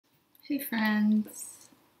Hey friends.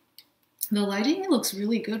 The lighting looks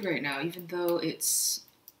really good right now, even though it's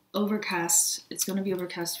overcast. It's going to be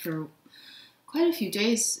overcast for quite a few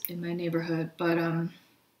days in my neighborhood, but I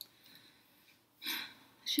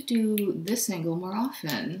should do this angle more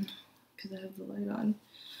often because I have the light on.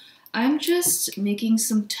 I'm just making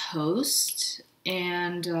some toast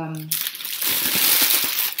and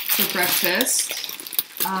for breakfast.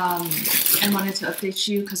 I wanted to update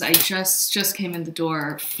you because I just came in the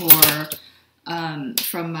door from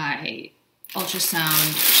my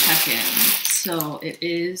ultrasound check-in. So it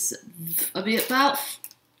is about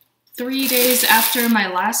 3 days after my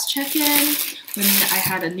last check-in when I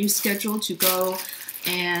had a new schedule to go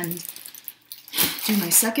and do my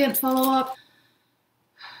second follow-up.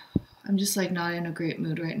 I'm just like not in a great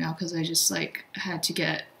mood right now because I just like had to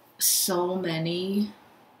get so many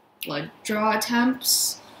blood draw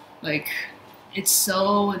attempts. Like, it's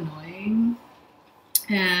so annoying.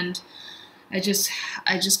 And I just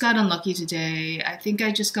got unlucky today. I think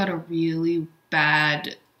I just got a really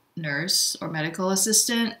bad nurse or medical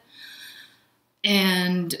assistant.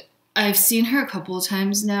 And I've seen her a couple of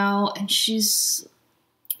times now, and she's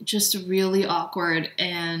just really awkward.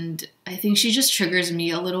 And I think she just triggers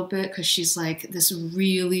me a little bit because she's like this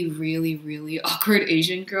really, really, really awkward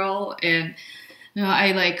Asian girl. And you know,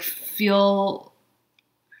 I like feel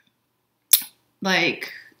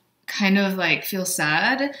like kind of like feel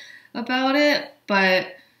sad about it, but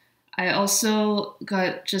I also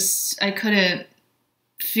I couldn't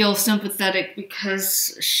feel sympathetic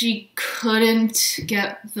because she couldn't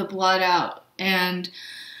get the blood out. And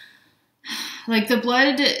like the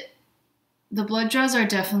blood draws are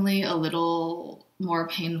definitely a little more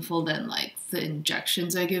painful than like the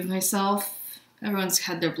injections I give myself. Everyone's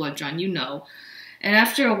had their blood drawn, you know. And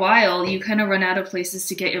after a while, you kind of run out of places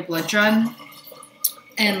to get your blood drawn.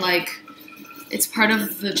 And like, it's part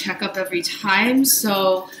of the checkup every time.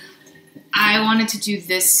 So I wanted to do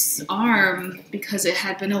this arm because it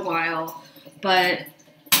had been a while, but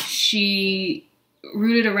she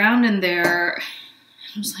rooted around in there.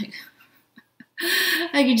 I was like,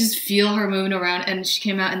 I could just feel her moving around, and she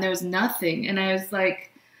came out and there was nothing. And I was like,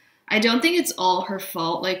 I don't think it's all her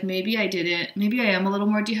fault. Like maybe I am a little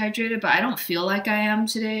more dehydrated, but I don't feel like I am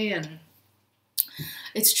today. And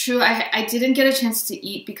it's true, I didn't get a chance to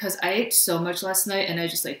eat because I ate so much last night and I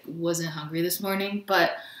just like wasn't hungry this morning.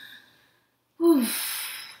 But whew,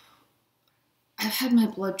 I've had my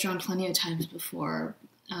blood drawn plenty of times before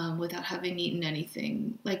without having eaten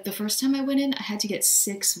anything. Like the first time I went in, I had to get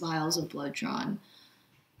 6 vials of blood drawn.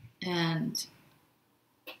 And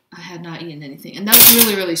I had not eaten anything. And that was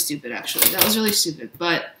really, really stupid, actually. That was really stupid.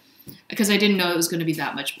 But because I didn't know it was going to be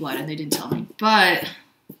that much blood and they didn't tell me. But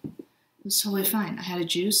it was totally fine. I had a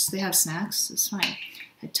juice. They have snacks. It's fine. I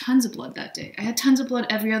had tons of blood that day. I had tons of blood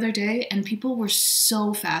every other day. And people were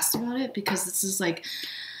so fast about it because this is like,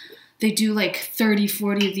 they do like 30,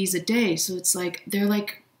 40 of these a day. So it's like, they're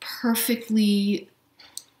like perfectly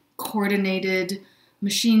coordinated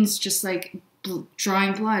machines just like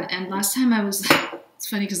drawing blood. And last time I was it's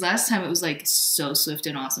funny because last time it was like so swift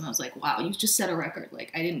and awesome. I was like, wow, you just set a record.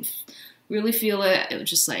 Like I didn't really feel it. It would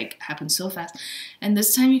just like happen so fast. And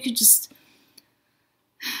this time you could just,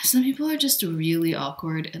 some people are just really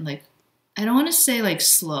awkward and like, I don't want to say like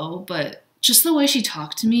slow, but just the way she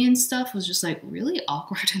talked to me and stuff was just like really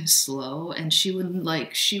awkward and slow. And she would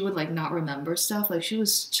not remember stuff. Like she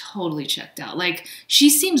was totally checked out. Like she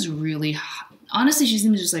seems really, honestly, she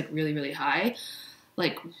seems just like really, really high.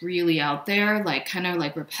 Like really out there, like kind of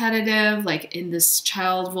like repetitive, like in this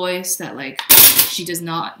child voice that like she does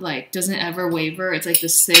not like, doesn't ever waver. It's like the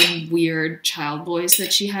same weird child voice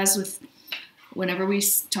that she has with whenever we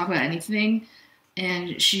talk about anything.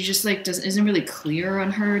 And she just like isn't really clear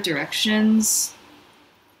on her directions.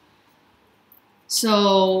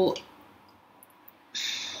 So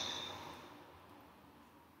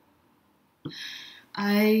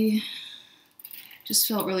I just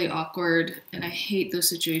felt really awkward, and I hate those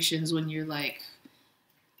situations when you're like,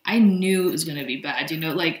 I knew it was going to be bad, you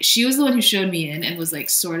know, like she was the one who showed me in and was like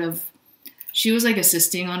she was like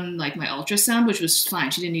assisting on like my ultrasound, which was fine.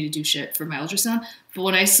 She didn't need to do shit for my ultrasound. But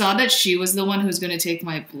when I saw that she was the one who was going to take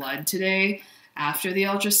my blood today after the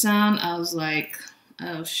ultrasound, I was like,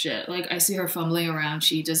 oh shit. Like I see her fumbling around.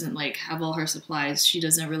 She doesn't like have all her supplies. She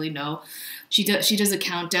doesn't really know. She does a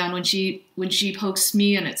countdown when she pokes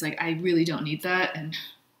me, and it's like I really don't need that.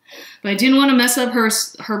 But I didn't want to mess up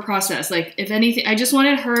her process. Like if anything, I just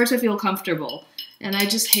wanted her to feel comfortable. And I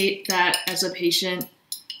just hate that as a patient.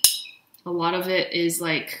 A lot of it is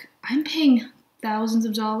like I'm paying thousands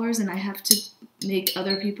of dollars and I have to make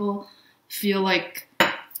other people feel like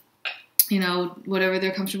you know, whatever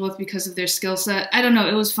they're comfortable with because of their skill set. I don't know.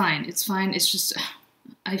 It was fine. It's fine. It's just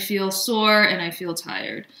I feel sore and I feel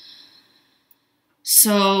tired.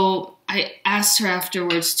 So I asked her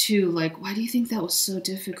afterwards too, like, why do you think that was so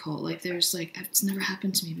difficult? Like, there's like, it's never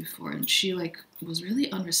happened to me before. And she like was really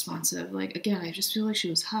unresponsive. Like, again, I just feel like she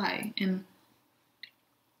was high. And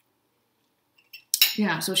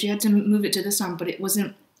yeah, so she had to move it to this arm, but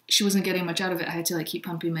she wasn't getting much out of it. I had to like keep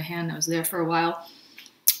pumping my hand. I was there for a while.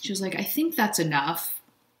 She was like, I think that's enough,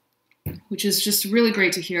 which is just really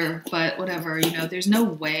great to hear, but whatever, you know, there's no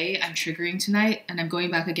way I'm triggering tonight and I'm going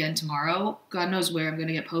back again tomorrow. God knows where I'm going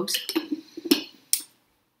to get poked.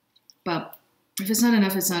 But if it's not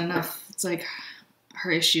enough, it's not enough. It's like her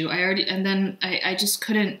issue. And then I just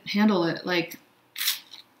couldn't handle it. Like,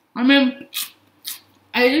 I mean,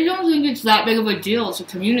 I really don't think it's that big of a deal to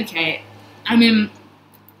communicate. I mean,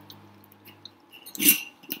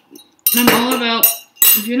 I'm all about,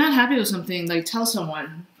 if you're not happy with something, like, tell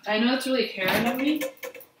someone. I know it's really caring of me.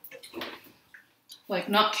 Like,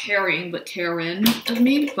 not caring, but caring of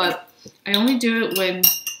me. But I only do it when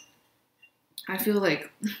I feel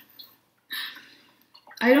like...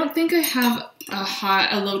 I don't think I have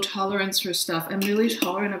a low tolerance for stuff. I'm really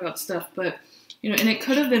tolerant about stuff, but, you know, and it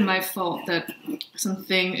could have been my fault that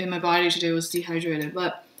something in my body today was dehydrated,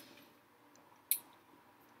 but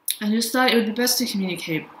I just thought it would be best to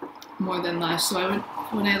communicate more than less. So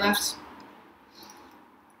when I left,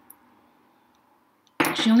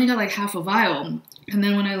 she only got like half a vial. And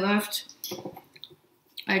then when I left,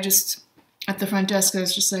 at the front desk, I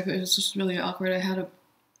was just like, it was just really awkward. I had a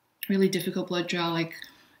really difficult blood draw. Like,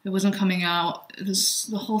 it wasn't coming out.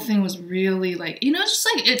 The whole thing was really like, you know, it's just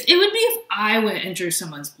like, it would be if I went and drew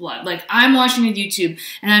someone's blood. Like, I'm watching a YouTube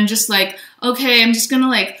and I'm just like, okay, I'm just gonna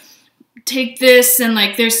like take this and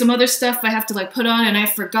like there's some other stuff I have to like put on and I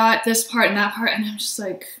forgot this part and that part, and I'm just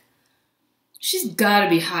like, she's gotta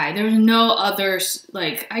be high. There was no others,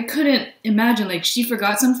 like, I couldn't imagine, like, she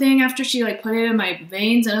forgot something after she like put it in my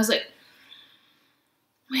veins, and I was like,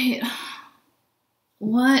 wait,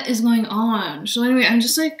 what is going on? So anyway, I'm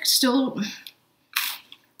just like still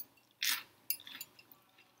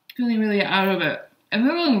feeling really out of it. I'm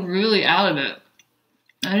feeling really out of it.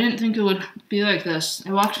 I didn't think it would be like this.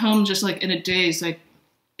 I walked home just like in a daze, like,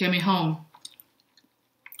 get me home.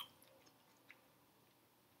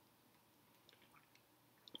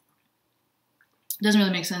 It doesn't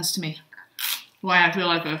really make sense to me why I feel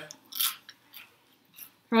like this.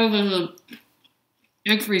 Probably the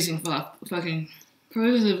egg freezing fucking.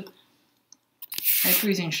 Probably the egg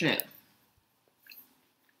freezing shit.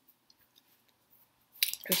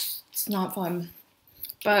 It's not fun.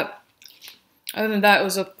 But other than that, it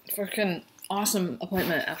was a freaking awesome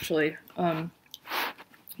appointment, actually.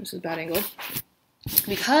 This is a bad angle.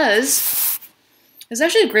 Because it's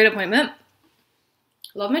actually a great appointment.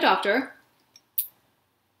 Love my doctor.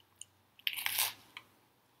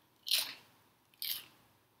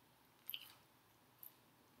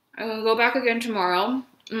 I'm gonna go back again tomorrow.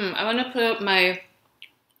 I want to put up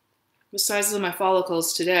the sizes of my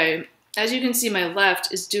follicles today. As you can see, my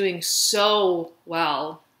left is doing so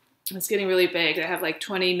well. It's getting really big. I have like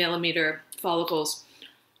 20 millimeter follicles,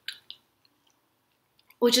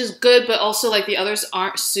 which is good, but also like the others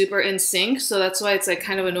aren't super in sync. So that's why it's like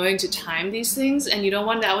kind of annoying to time these things, and you don't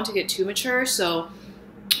want that one to get too mature. So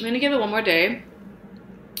I'm gonna give it one more day.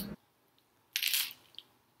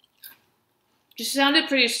 She sounded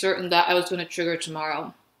pretty certain that I was gonna trigger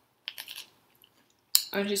tomorrow.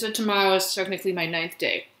 And she said tomorrow is technically my 9th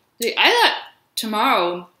day. See, I thought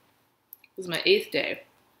tomorrow was my 8th day.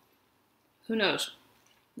 Who knows?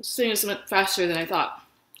 This thing is much faster than I thought.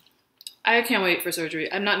 I can't wait for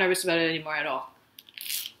surgery. I'm not nervous about it anymore at all.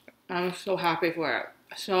 I'm so happy for it.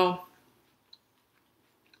 So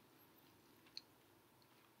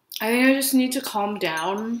I think I just need to calm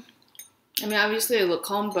down. I mean, obviously I look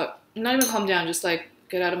calm, but not even calm down, just like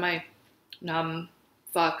get out of my numb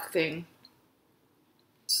fuck thing.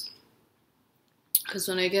 Because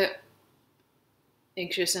when I get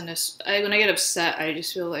anxious and when I get upset, I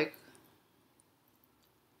just feel like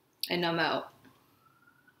I numb out.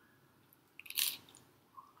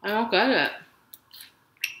 I don't get it.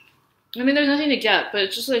 I mean, there's nothing to get, but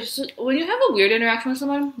it's just like, when you have a weird interaction with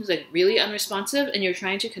someone who's like really unresponsive and you're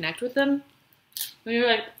trying to connect with them, when you're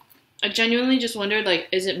like, I genuinely just wondered, like,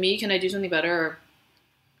 is it me? Can I do something better? Or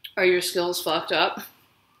are your skills fucked up?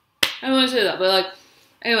 I don't want to say that, but like,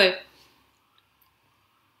 anyway,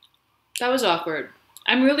 that was awkward.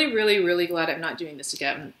 I'm really, really, really glad I'm not doing this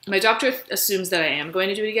again. My doctor assumes that I am going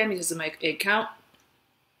to do it again because of my egg count.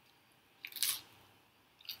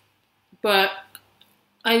 But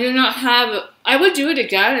I do not have. I would do it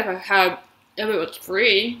again if it was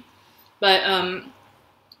free, but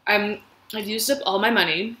I've used up all my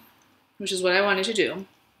money, which is what I wanted to do.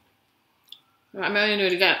 I'm not gonna do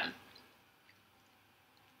it again.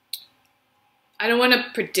 I don't want to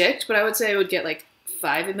predict, but I would say I would get like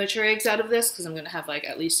 5 immature eggs out of this because I'm gonna have like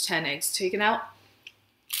at least 10 eggs taken out.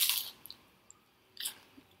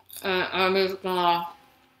 I'm just gonna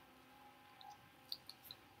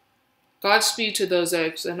Godspeed to those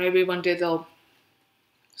eggs, and maybe one day they'll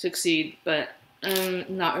succeed, but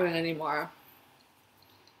not really anymore.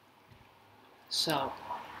 So,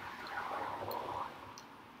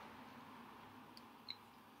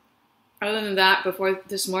 other than that, before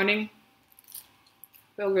this morning,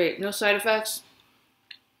 feel great. No side effects.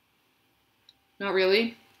 Not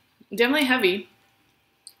really. Definitely heavy.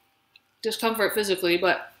 Discomfort physically,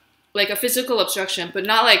 but like a physical obstruction, but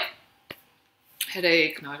not like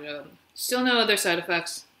headache, nausea. Still no other side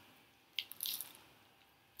effects.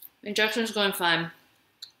 Injection's going fine.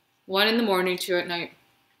 1 in the morning, 2 at night.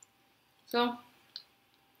 So,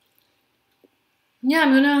 yeah,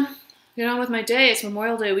 I'm gonna get on with my day. It's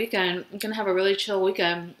Memorial Day weekend. I'm gonna have a really chill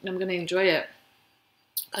weekend. I'm gonna enjoy it.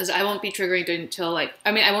 Because I won't be triggering until I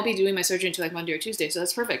won't be doing my surgery until like Monday or Tuesday, so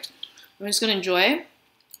that's perfect. I'm just gonna enjoy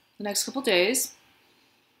the next couple days.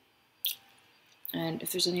 And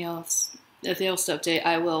if there's anything else to update,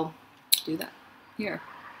 I will do that here.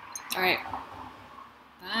 All right.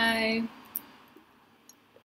 Bye.